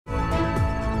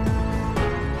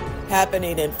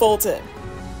happening in Fulton.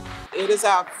 It is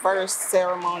our first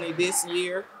ceremony this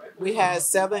year. We had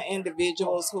 7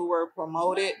 individuals who were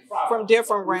promoted from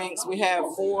different ranks. We had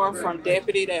 4 from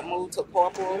deputy that moved to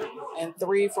corporal and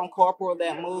 3 from corporal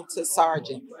that moved to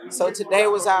sergeant. So today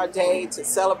was our day to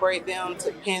celebrate them,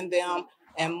 to pin them,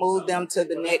 and move them to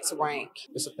the next rank.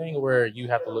 It's a thing where you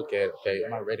have to look at, okay,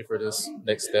 am I ready for this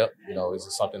next step? You know, is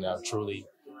it something that I truly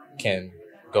can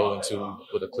go into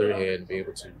with a clear head and be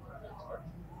able to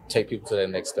take people to that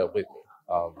next step with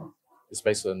me? It's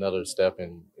basically another step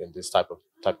in this type of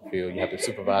field. You have to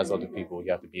supervise other people.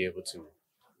 You have to be able to,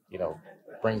 you know,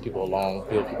 bring people along,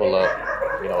 build people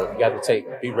up. You know, you got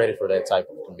to be ready for that type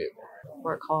of commitment.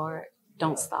 Work hard,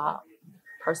 don't stop,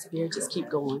 persevere, just keep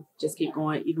going,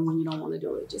 even when you don't want to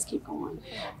do it, just keep going,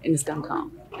 and it's gonna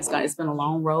come. It's been a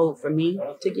long road for me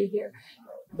to get here,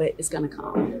 but it's gonna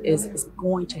come. It's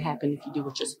going to happen if you do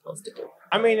what you're supposed to do.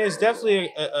 I mean, it's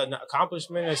definitely an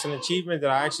accomplishment. It's an achievement that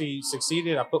I actually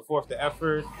succeeded. I put forth the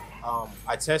effort.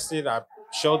 I tested. I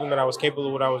showed them that I was capable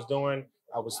of what I was doing.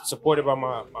 I was supported by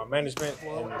my management.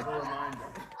 And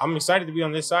I'm excited to be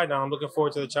on this side now. I'm looking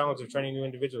forward to the challenge of training new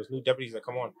individuals, new deputies that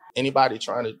come on. Anybody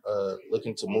trying to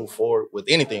looking to move forward with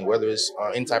anything, whether it's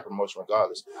any type of promotion,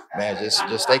 regardless, man,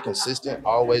 just stay consistent.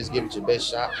 Always give it your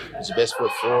best shot, put your best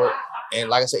foot forward. And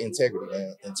like I said, integrity,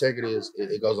 man. Integrity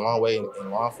it goes a long way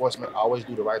in law enforcement. Always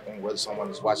do the right thing, whether someone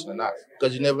is watching or not,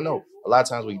 because you never know. A lot of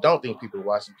times we don't think people are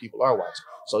watching, people are watching.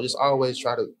 So just always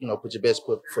try to, put your best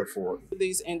foot forward.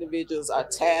 These individuals are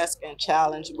tasked and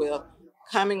challenged with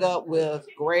coming up with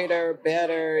greater,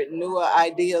 better, newer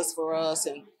ideas for us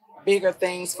and bigger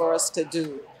things for us to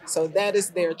do. So that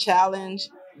is their challenge.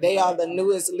 They are the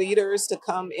newest leaders to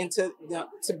come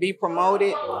to be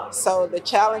promoted. So the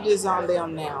challenge is on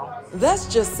them now.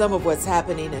 That's just some of what's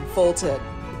happening in Fulton.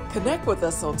 Connect with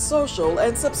us on social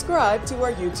and subscribe to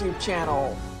our YouTube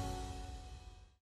channel.